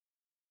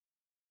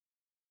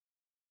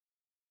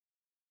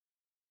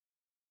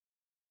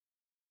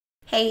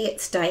Hey,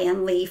 it's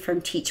Diane Lee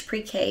from Teach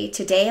Pre-K.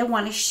 Today I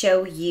want to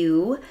show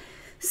you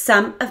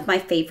some of my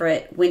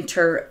favorite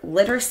winter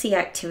literacy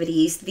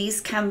activities.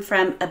 These come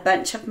from a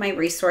bunch of my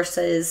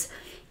resources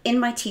in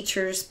my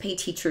Pay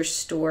Teachers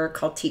store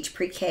called Teach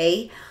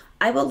Pre-K.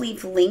 I will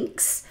leave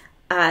links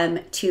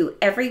to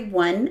every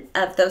one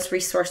of those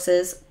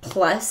resources,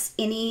 plus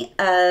any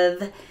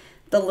of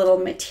the little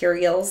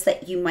materials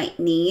that you might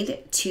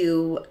need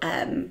to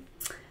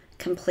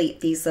complete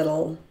these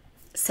little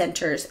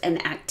centers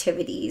and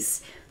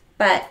activities.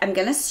 But I'm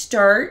going to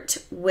start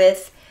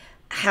with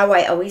how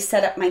I always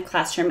set up my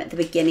classroom at the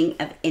beginning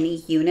of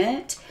any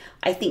unit.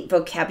 I think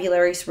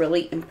vocabulary is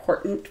really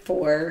important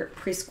for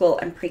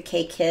preschool and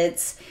pre-K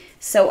kids.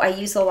 So I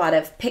use a lot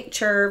of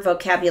picture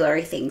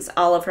vocabulary things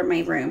all over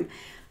my room.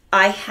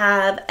 I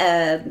have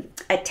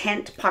a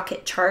tent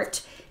pocket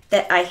chart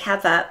that I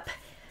have up,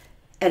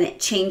 and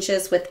it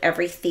changes with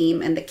every theme,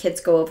 and the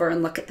kids go over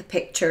and look at the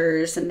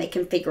pictures and they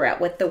can figure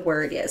out what the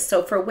word is.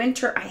 So for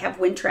winter, I have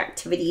winter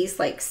activities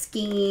like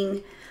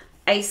skiing,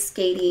 ice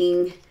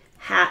skating,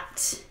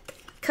 hat,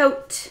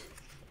 coat,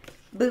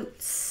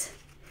 boots,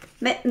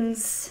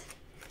 mittens,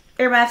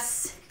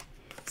 earmuffs,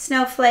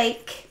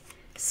 snowflake,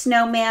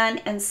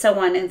 snowman, and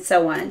so on and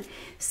so on.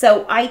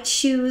 So I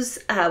choose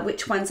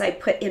which ones I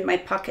put in my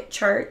pocket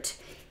chart,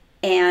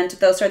 and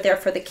those are there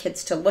for the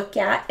kids to look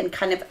at and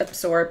kind of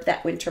absorb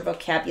that winter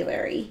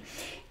vocabulary.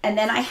 And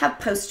then I have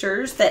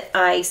posters that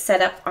I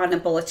set up on a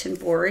bulletin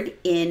board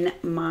in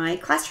my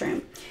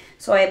classroom.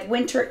 So I have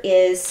winter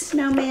is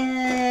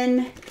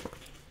snowmen,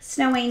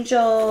 snow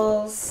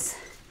angels,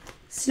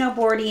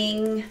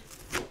 snowboarding,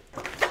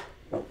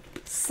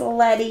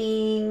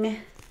 sledding,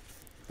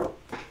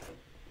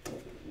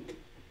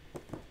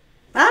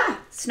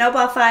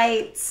 snowball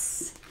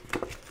fights,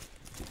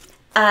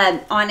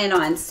 on and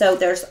on. So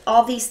there's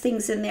all these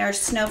things in there.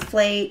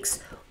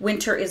 Snowflakes,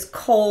 winter is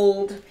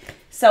cold.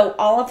 So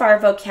all of our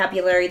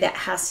vocabulary that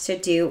has to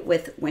do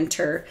with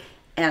winter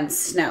and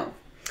snow.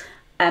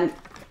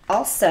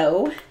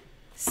 Also,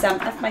 some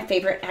of my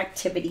favorite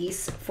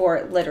activities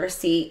for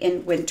literacy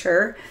in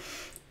winter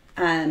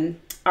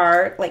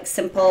are like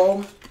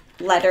simple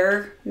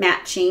letter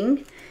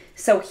matching.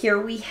 So here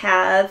we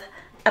have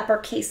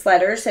uppercase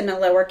letters and a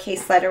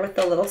lowercase letter with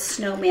a little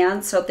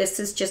snowman. So this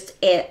is just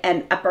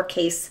an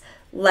uppercase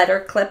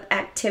letter clip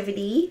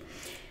activity.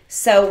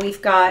 So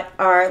we've got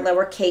our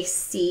lowercase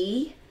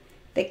c.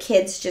 The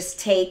kids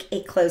just take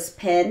a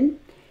clothespin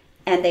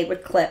and they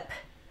would clip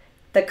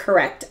the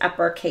correct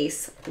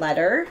uppercase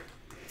letter.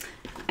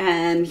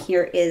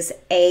 Here is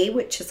A,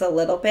 which is a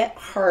little bit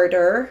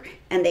harder,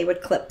 and they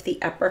would clip the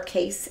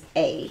uppercase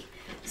A.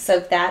 So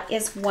that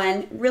is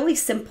one really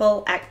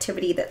simple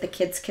activity that the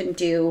kids can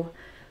do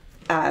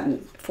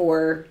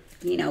for,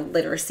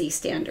 literacy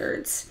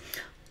standards.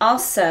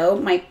 Also,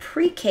 my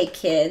pre-K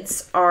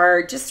kids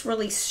are just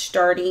really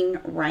starting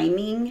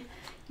rhyming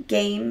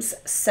games.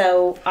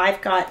 So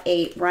I've got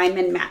a rhyme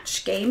and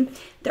match game.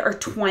 There are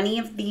 20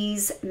 of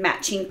these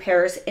matching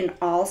pairs in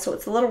all. So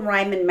it's a little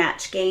rhyme and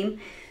match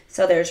game.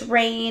 So there's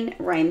rain,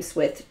 rhymes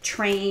with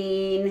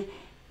train,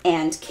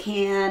 and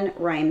can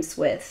rhymes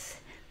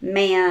with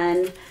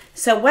man.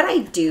 So what I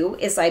do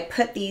is I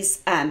put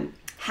these,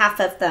 half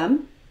of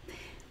them,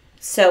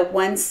 so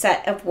one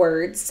set of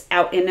words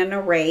out in an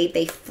array.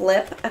 They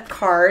flip a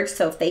card.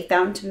 So if they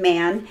found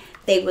man,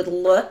 they would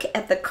look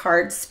at the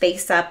cards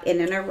face up in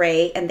an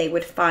array and they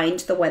would find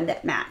the one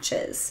that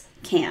matches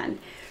can.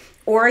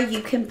 Or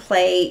you can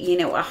play,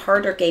 a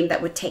harder game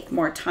that would take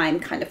more time,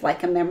 kind of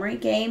like a memory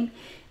game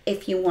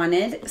if you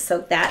wanted.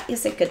 So that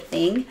is a good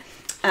thing.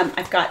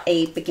 I've got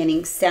a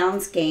beginning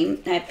sounds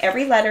game. I have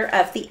every letter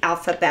of the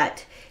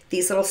alphabet,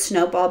 these little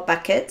snowball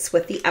buckets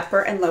with the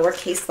upper and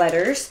lowercase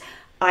letters.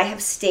 I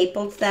have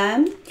stapled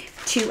them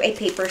to a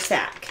paper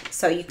sack.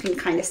 So you can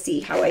kind of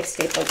see how I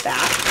stapled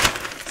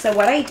that. So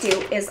what I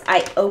do is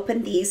I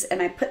open these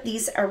and I put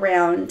these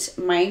around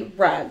my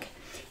rug.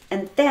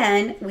 And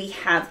then we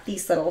have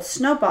these little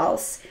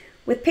snowballs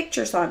with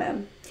pictures on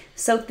them.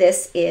 So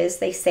this is,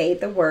 they say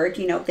the word,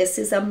 this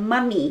is a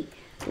mummy,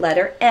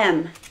 letter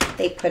M.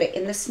 They put it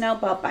in the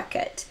snowball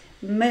bucket.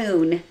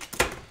 Moon,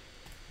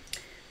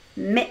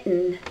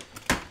 mitten,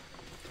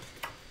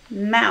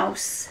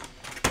 mouse.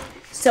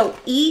 So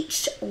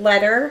each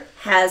letter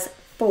has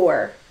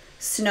 4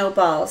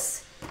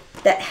 snowballs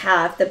that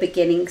have the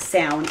beginning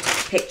sound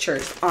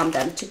pictures on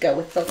them to go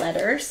with the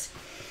letters.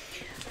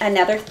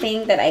 Another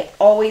thing that I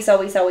always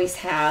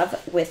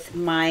have with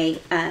my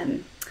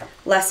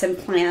lesson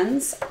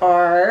plans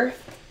are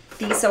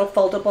these little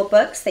foldable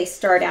books. They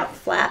start out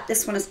flat.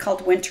 This one is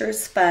called Winter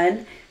is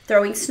Fun.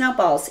 Throwing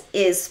snowballs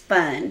is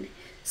fun.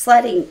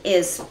 Sledding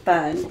is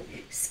fun.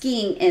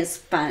 Skiing is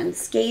fun.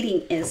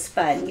 Skating is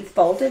fun. You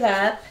fold it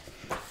up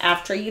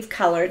after you've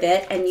colored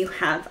it, and you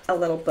have a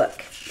little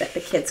book that the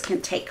kids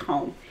can take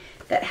home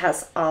that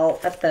has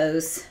all of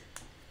those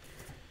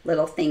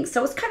little things.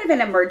 So it's kind of an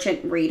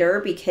emergent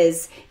reader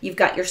because you've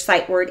got your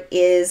sight word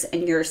is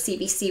and your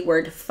CBC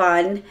word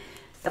fun.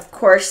 Of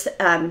course,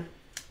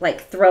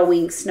 like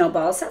throwing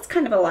snowballs. That's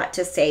kind of a lot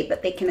to say,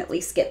 but they can at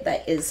least get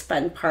the is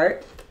fun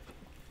part.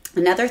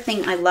 Another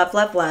thing I love,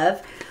 love,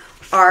 love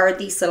are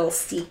these little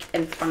seek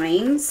and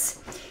finds.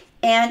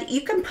 And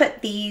you can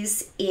put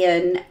these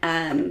in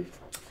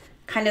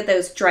kind of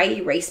those dry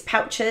erase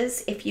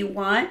pouches if you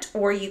want,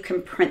 or you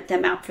can print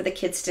them out for the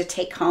kids to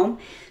take home.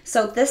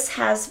 So this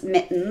has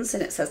mittens,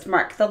 and it says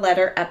mark the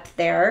letter up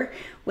there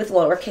with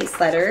lowercase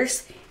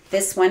letters.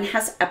 This one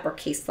has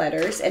uppercase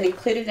letters, and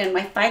included in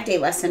my 5-day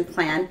lesson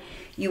plan,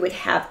 you would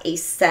have a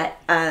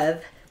set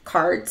of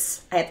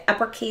cards. I have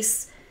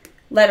uppercase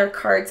letter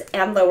cards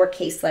and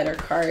lowercase letter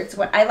cards.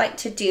 What I like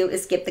to do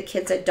is give the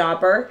kids a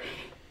dauber,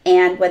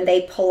 and when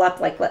they pull up,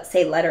 like let's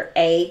say letter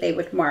A, they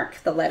would mark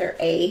the letter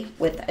A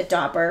with a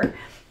dauber.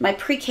 My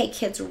pre-K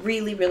kids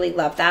really, really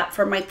love that.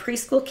 For my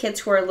preschool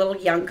kids who are a little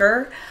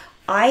younger,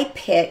 I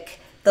pick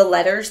the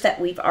letters that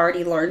we've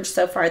already learned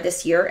so far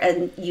this year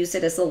and use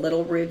it as a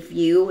little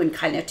review and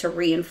kind of to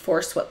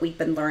reinforce what we've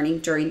been learning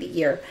during the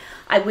year.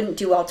 I wouldn't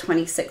do all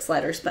 26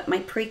 letters, but my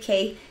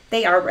pre-K,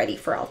 they are ready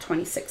for all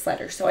 26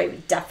 letters, so I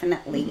would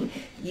definitely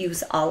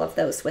use all of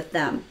those with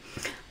them.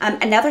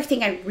 Another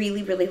thing I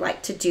really, really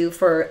like to do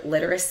for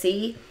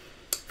literacy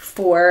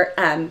for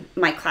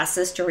my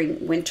classes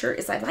during winter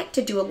is I like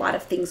to do a lot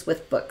of things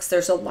with books.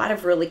 There's a lot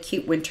of really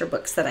cute winter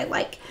books that I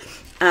like.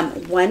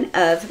 One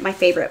of my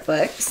favorite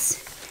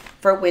books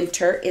for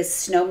winter is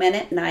Snowmen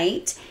at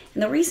Night.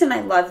 And the reason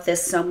I love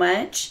this so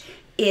much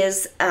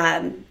is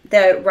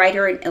the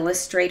writer and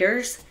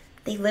illustrators,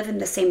 they live in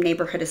the same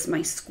neighborhood as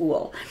my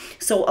school.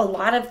 So a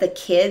lot of the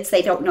kids,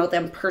 they don't know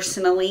them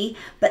personally,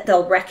 but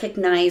they'll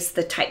recognize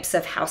the types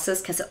of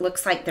houses because it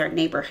looks like their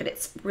neighborhood.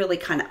 It's really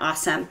kind of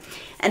awesome.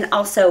 And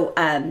also,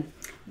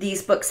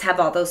 these books have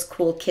all those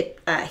cool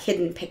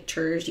hidden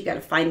pictures. You got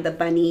to find the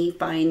bunny,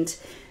 find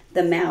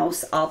the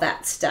mouse, all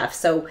that stuff.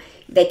 So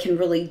they can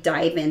really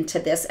dive into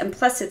this. And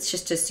plus, it's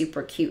just a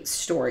super cute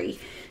story.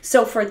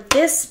 So for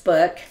this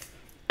book,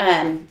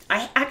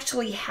 I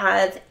actually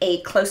have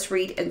a close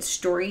read and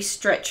story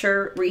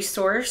stretcher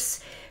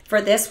resource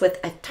for this with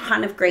a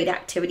ton of great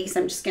activities.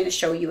 I'm just going to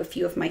show you a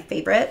few of my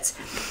favorites.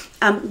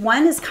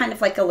 One is kind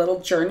of like a little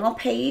journal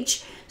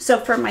page. So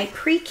for my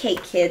pre-K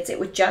kids,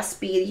 it would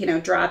just be, you know,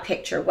 draw a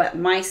picture what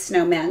my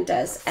snowman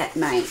does at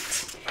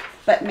night.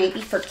 But maybe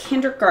for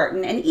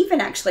kindergarten, and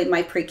even actually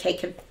my pre-K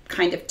could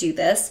kind of do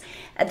this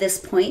at this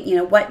point, you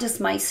know, what does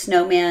my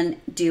snowman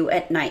do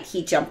at night?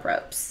 He jump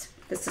ropes.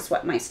 This is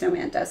what my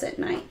snowman does at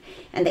night.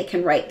 And they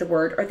can write the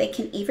word, or they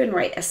can even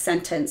write a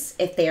sentence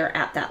if they are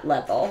at that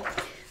level.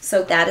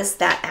 So that is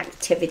that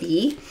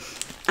activity.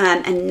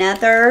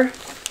 Another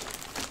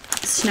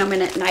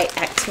Snowman at Night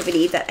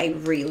activity that I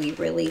really,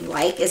 really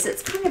like is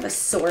it's kind of a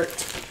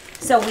sort.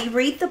 So we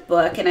read the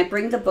book, and I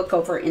bring the book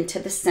over into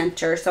the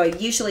center. So I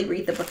usually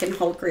read the book in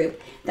whole group.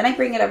 Then I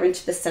bring it over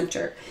into the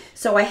center.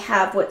 So I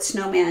have what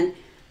snowmen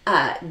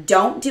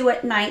don't do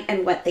at night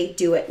and what they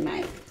do at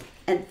night.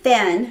 And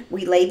then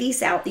we lay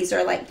these out. These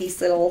are like these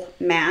little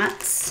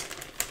mats.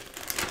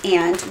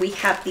 And we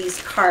have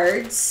these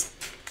cards.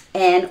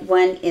 And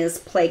one is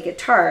play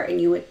guitar.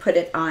 And you would put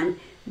it on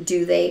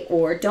do they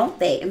or don't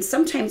they. And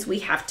sometimes we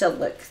have to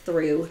look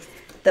through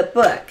the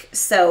book.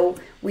 So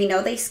we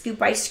know they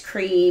scoop ice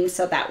cream.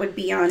 So that would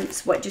be on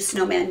what do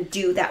snowmen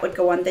do. That would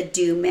go on the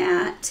do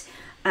mat.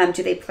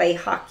 Do they play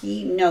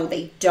hockey? No,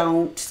 they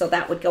don't. So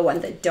that would go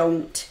on the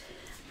don't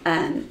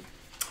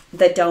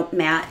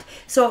mat.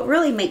 So it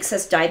really makes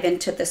us dive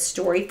into the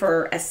story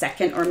for a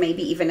second or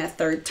maybe even a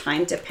third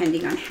time,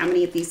 depending on how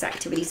many of these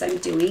activities I'm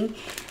doing.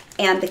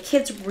 And the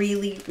kids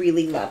really,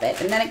 really love it.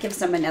 And then it gives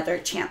them another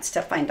chance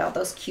to find all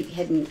those cute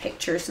hidden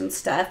pictures and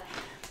stuff.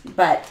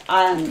 But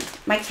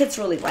my kids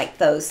really like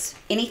those.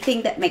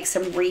 Anything that makes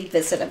them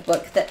revisit a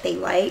book that they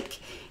like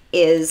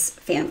is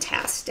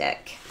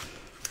fantastic.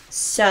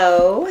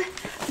 So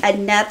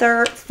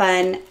another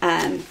fun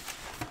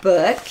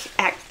book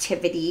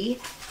activity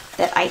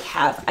that I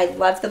have. I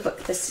love the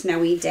book The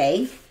Snowy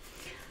Day.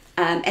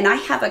 And I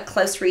have a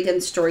close read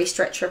and story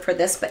stretcher for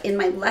this, but in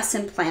my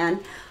lesson plan,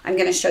 I'm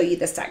going to show you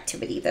this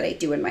activity that I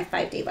do in my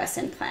 5-day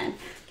lesson plan.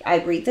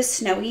 I read The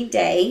Snowy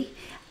Day,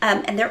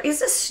 and there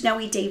is a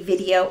Snowy Day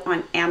video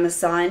on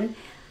Amazon,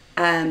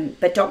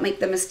 but don't make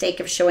the mistake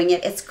of showing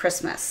it. It's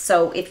Christmas.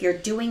 So if you're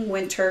doing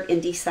winter in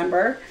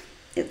December,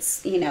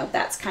 it's, you know,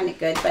 that's kind of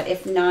good. But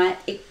if not,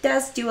 it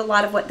does do a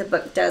lot of what the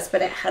book does,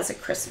 but it has a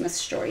Christmas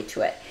story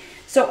to it.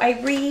 So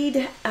I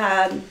read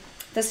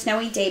the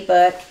Snowy Day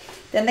book.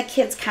 Then the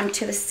kids come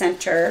to the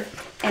center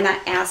and I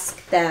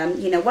ask them,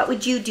 you know, what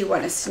would you do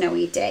on a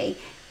snowy day?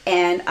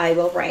 And I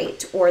will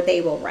write, or they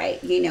will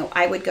write. You know,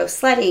 I would go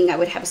sledding. I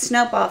would have a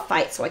snowball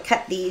fight. So I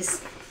cut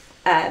these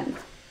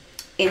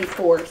in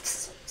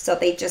fourths. So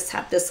they just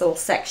have this little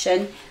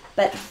section.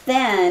 But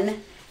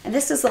then, and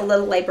this is a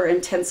little labor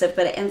intensive,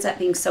 but it ends up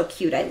being so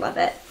cute. I love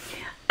it.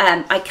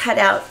 I cut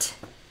out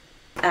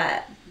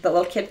the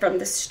little kid from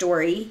the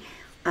story,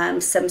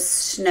 some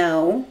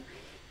snow.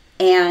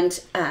 And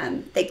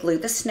they glue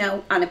the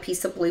snow on a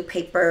piece of blue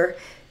paper.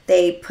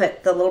 They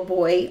put the little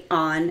boy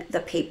on the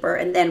paper,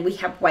 and then we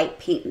have white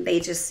paint, and they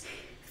just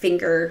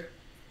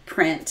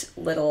fingerprint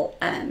little,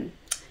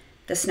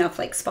 the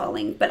snowflakes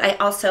falling. But I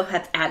also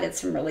have added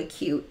some really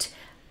cute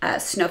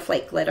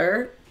snowflake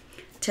glitter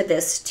to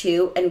this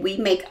too. And we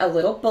make a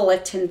little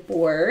bulletin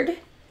board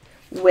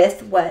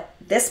with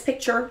this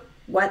picture,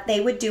 what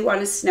they would do on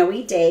a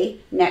snowy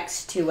day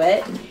next to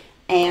it.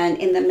 And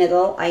in the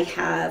middle, I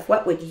have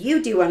what would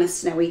you do on a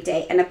snowy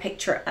day and a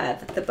picture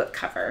of the book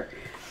cover.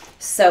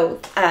 So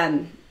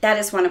that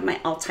is one of my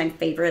all-time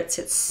favorites.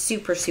 It's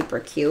super, super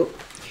cute.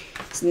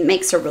 It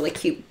makes a really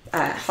cute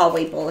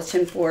hallway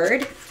bulletin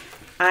board.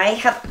 I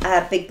have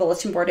a big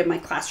bulletin board in my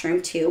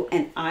classroom too,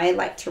 and I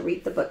like to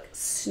read the book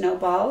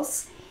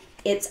Snowballs.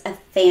 It's a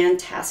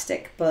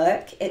fantastic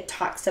book. It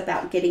talks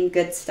about getting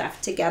good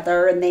stuff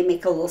together, and they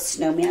make a little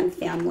snowman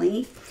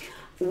family.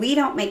 We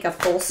don't make a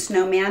full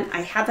snowman.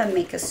 I have them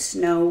make a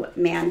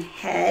snowman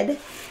head.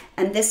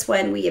 And this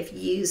one we have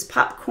used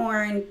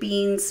popcorn,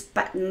 beans,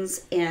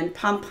 buttons, and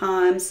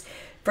pom-poms.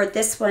 For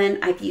this one,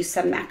 I've used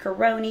some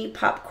macaroni,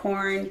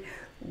 popcorn,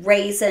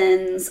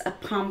 raisins, a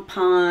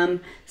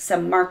pom-pom,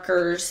 some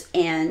markers,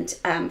 and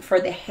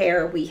for the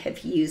hair, we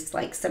have used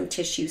like some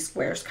tissue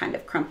squares kind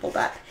of crumpled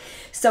up.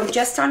 So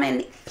just on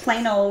a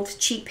plain old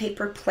cheap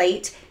paper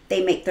plate,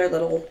 they make their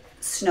little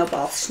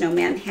snowball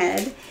snowman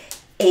head.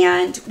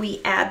 And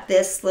we add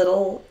this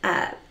little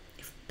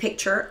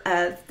picture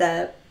of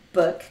the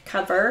book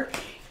cover,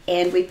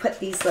 and we put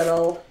these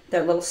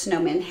their little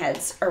snowman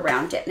heads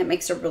around it, and it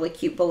makes a really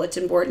cute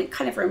bulletin board, and it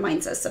kind of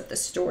reminds us of the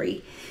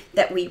story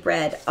that we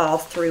read all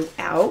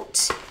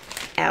throughout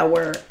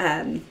our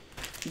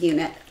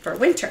unit for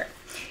winter.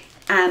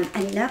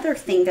 Another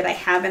thing that I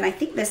have, and I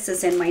think this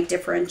is in my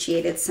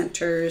differentiated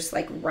centers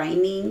like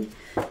rhyming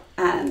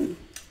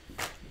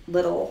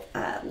little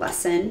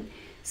lesson.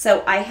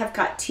 So I have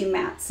got two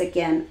mats.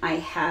 Again, I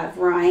have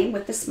rhyme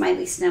with the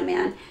smiley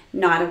snowman,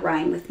 not a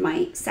rhyme with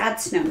my sad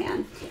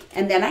snowman.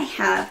 And then I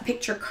have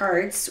picture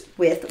cards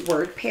with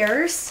word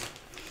pairs.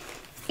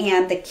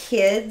 And the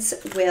kids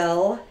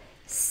will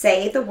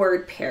say the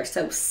word pair.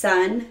 So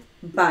sun,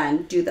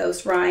 bun, do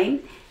those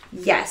rhyme?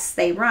 Yes,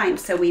 they rhyme.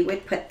 So we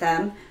would put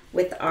them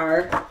with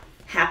our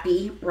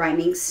happy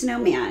rhyming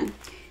snowman.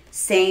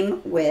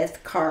 Same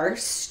with car,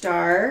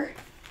 star,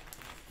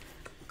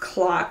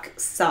 clock,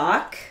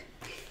 sock.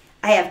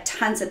 I have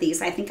tons of these.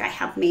 I think I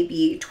have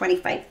maybe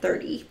 25,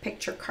 30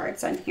 picture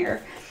cards on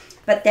here.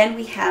 But then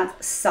we have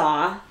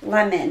saw,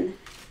 lemon.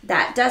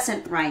 That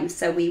doesn't rhyme,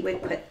 so we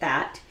would put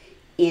that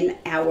in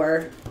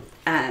our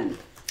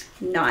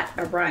not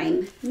a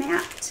rhyme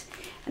mat.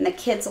 And the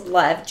kids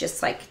love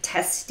just like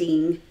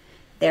testing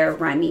their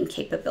rhyming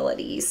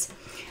capabilities.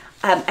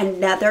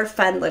 Another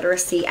fun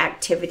literacy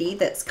activity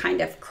that's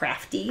kind of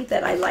crafty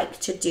that I like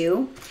to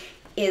do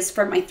is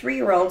for my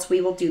 3-year-olds,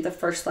 we will do the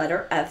first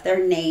letter of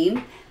their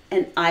name.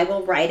 And I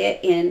will write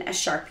it in a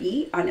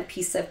Sharpie on a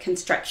piece of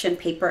construction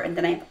paper. And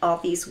then I have all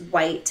these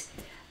white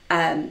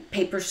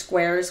paper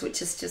squares,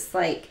 which is just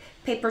like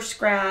paper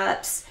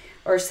scraps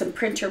or some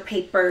printer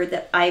paper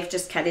that I've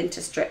just cut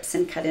into strips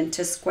and cut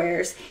into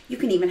squares. You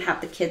can even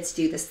have the kids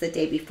do this the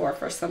day before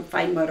for some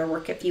fine motor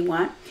work if you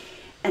want.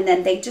 And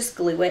then they just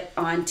glue it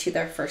onto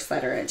their first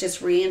letter. It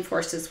just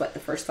reinforces what the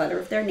first letter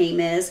of their name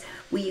is.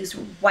 We use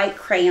white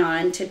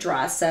crayon to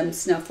draw some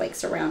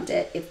snowflakes around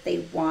it if they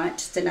want.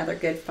 Just another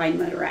good fine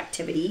motor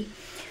activity.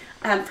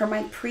 For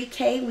my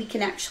pre-K, we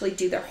can actually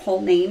do their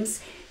whole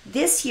names.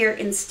 This year,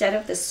 instead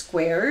of the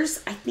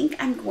squares, I think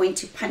I'm going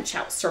to punch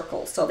out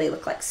circles so they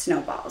look like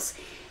snowballs.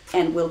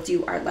 And we'll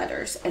do our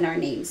letters and our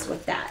names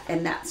with that.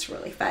 And that's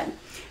really fun.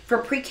 For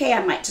pre-K,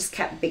 I might just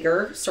cut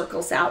bigger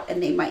circles out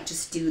and they might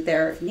just do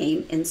their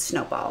name in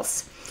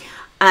snowballs.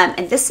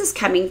 And this is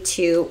coming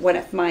to one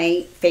of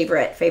my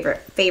favorite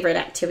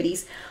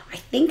activities. I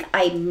think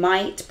I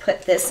might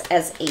put this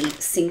as a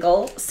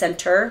single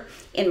center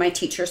in my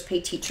Teachers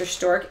Pay Teacher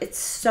store. It's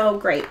so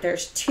great.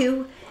 There's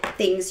 2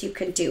 things you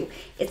can do.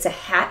 It's a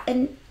hat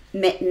and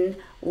mitten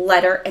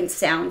letter and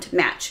sound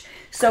match.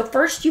 So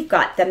first you've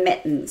got the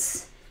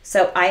mittens.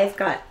 So I've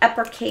got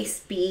uppercase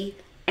B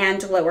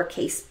and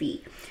lowercase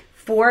b.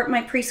 For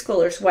my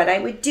preschoolers, what I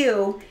would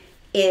do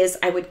is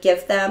I would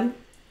give them,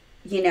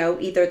 you know,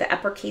 either the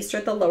uppercase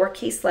or the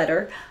lowercase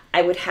letter.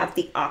 I would have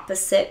the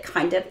opposite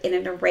kind of in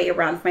an array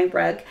around my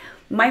rug.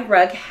 My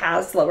rug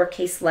has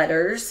lowercase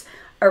letters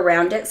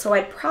around it, so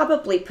I'd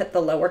probably put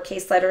the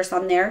lowercase letters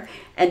on there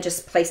and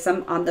just place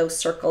them on those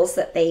circles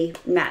that they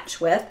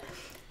match with.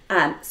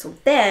 So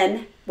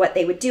then what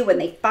they would do when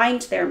they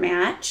find their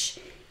match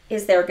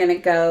is they're going to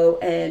go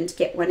and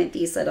get one of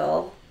these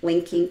little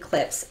linking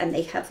clips, and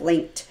they have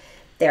linked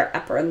their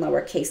upper and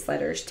lowercase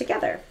letters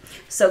together.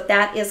 So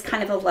that is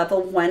kind of a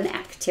level 1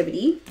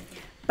 activity.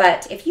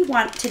 But if you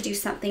want to do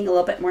something a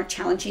little bit more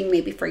challenging,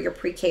 maybe for your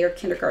pre-K or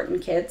kindergarten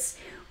kids,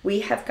 we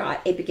have got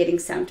a beginning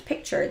sound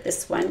picture.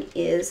 This one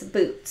is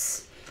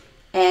boots.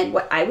 And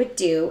what I would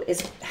do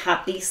is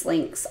have these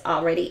links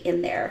already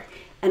in there.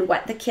 And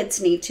what the kids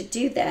need to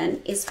do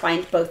then is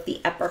find both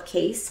the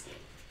uppercase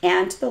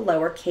and the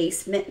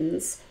lowercase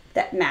mittens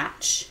that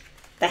match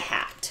the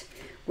hat,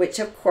 which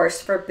of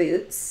course for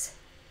boots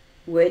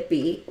would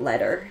be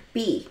letter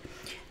B.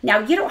 Now,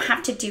 you don't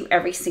have to do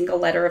every single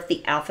letter of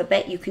the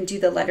alphabet. You can do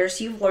the letters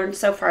you've learned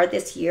so far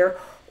this year,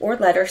 or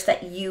letters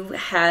that you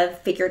have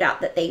figured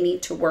out that they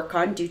need to work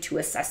on due to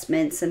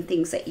assessments and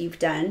things that you've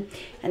done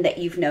and that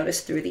you've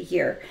noticed through the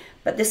year.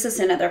 But this is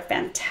another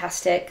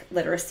fantastic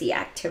literacy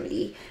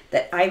activity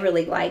that I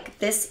really like.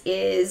 This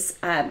is,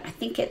 I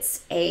think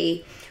it's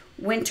a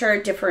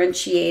winter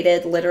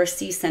differentiated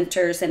literacy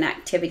centers and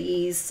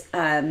activities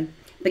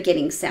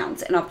beginning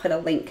sounds. And I'll put a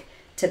link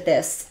to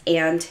this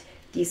and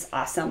these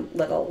awesome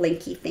little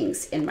linky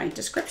things in my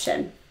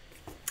description.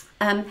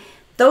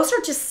 Those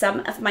are just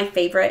some of my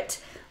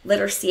favorite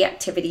literacy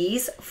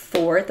activities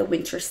for the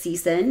winter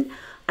season.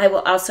 I will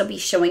also be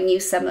showing you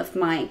some of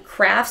my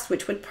crafts,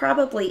 which would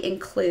probably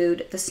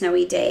include the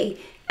snowy day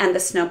and the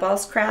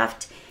snowballs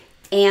craft,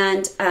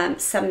 and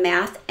some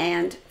math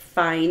and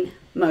fine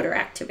motor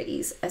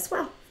activities as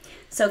well.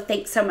 So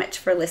thanks so much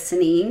for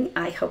listening.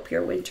 I hope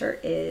your winter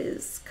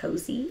is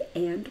cozy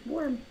and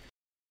warm.